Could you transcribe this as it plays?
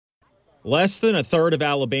Less than a third of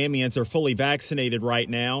Alabamians are fully vaccinated right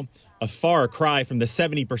now, a far cry from the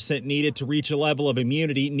 70% needed to reach a level of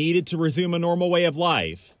immunity needed to resume a normal way of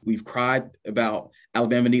life. We've cried about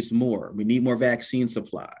Alabama needs more. We need more vaccine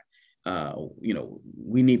supply.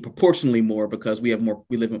 We need proportionally more because we have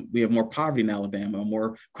more poverty in Alabama,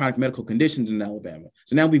 more chronic medical conditions in Alabama.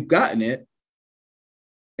 So now we've gotten it,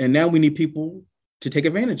 and now we need people to take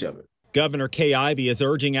advantage of it. Governor Kay Ivey is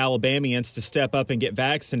urging Alabamians to step up and get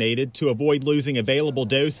vaccinated to avoid losing available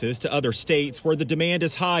doses to other states where the demand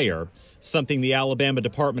is higher, something the Alabama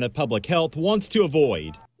Department of Public Health wants to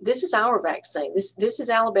avoid. This is our vaccine. This is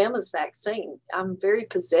Alabama's vaccine. I'm very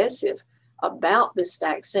possessive about this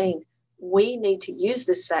vaccine. We need to use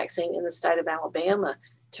this vaccine in the state of Alabama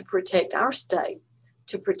to protect our state,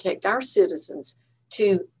 to protect our citizens,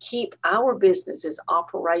 to keep our businesses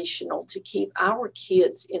operational, to keep our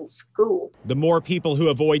kids in school. The more people who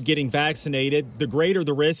avoid getting vaccinated, the greater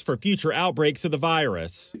the risk for future outbreaks of the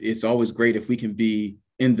virus. It's always great if we can be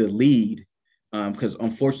in the lead, because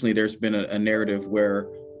unfortunately there's been a narrative where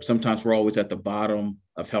sometimes we're always at the bottom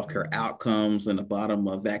of healthcare outcomes and the bottom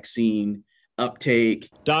of vaccine uptake.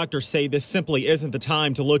 Doctors say this simply isn't the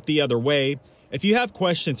time to look the other way. If you have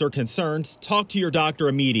questions or concerns, talk to your doctor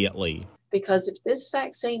immediately. Because if this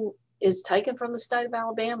vaccine is taken from the state of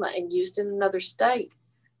Alabama and used in another state,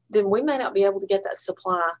 then we may not be able to get that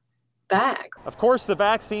supply back. Of course, the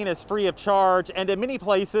vaccine is free of charge, and in many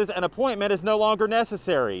places, an appointment is no longer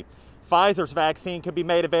necessary. Pfizer's vaccine could be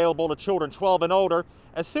made available to children 12 and older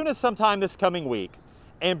as soon as sometime this coming week.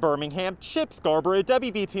 In Birmingham, Chip Scarborough,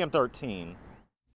 WVTM 13.